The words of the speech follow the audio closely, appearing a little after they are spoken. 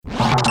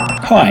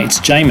Hi, it's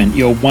Jamin,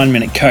 your 1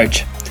 Minute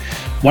Coach.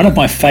 One of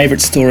my favourite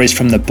stories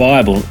from the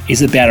Bible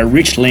is about a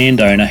rich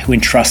landowner who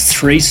entrusts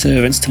 3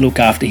 servants to look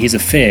after his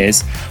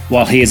affairs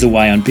while he is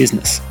away on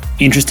business.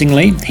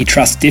 Interestingly, he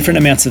trusts different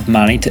amounts of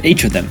money to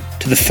each of them.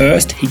 To the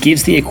first, he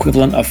gives the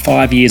equivalent of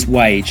 5 years'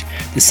 wage.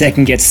 The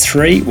second gets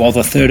 3, while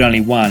the third only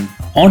 1.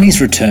 On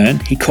his return,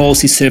 he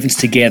calls his servants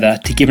together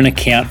to give an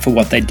account for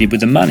what they did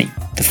with the money.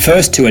 The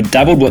first 2 had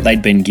doubled what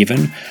they'd been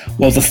given,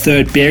 while the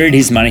third buried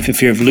his money for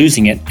fear of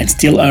losing it and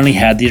still only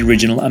had the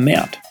original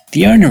amount.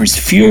 The owner is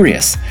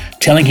furious,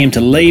 telling him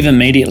to leave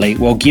immediately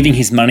while giving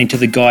his money to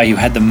the guy who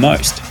had the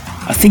most.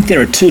 I think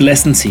there are 2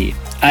 lessons here.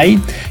 A.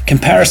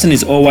 Comparison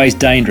is always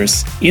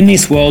dangerous. In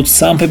this world,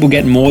 some people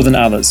get more than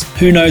others.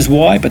 Who knows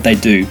why, but they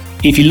do.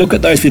 If you look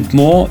at those with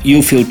more,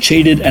 you'll feel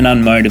cheated and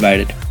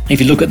unmotivated. If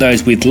you look at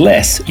those with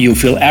less, you'll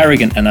feel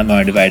arrogant and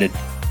unmotivated.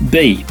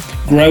 B.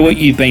 Grow what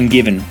you've been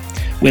given.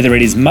 Whether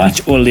it is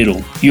much or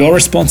little, your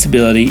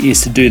responsibility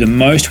is to do the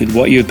most with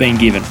what you've been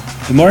given.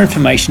 For more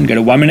information, go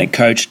to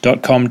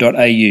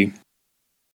oneminutecoach.com.au.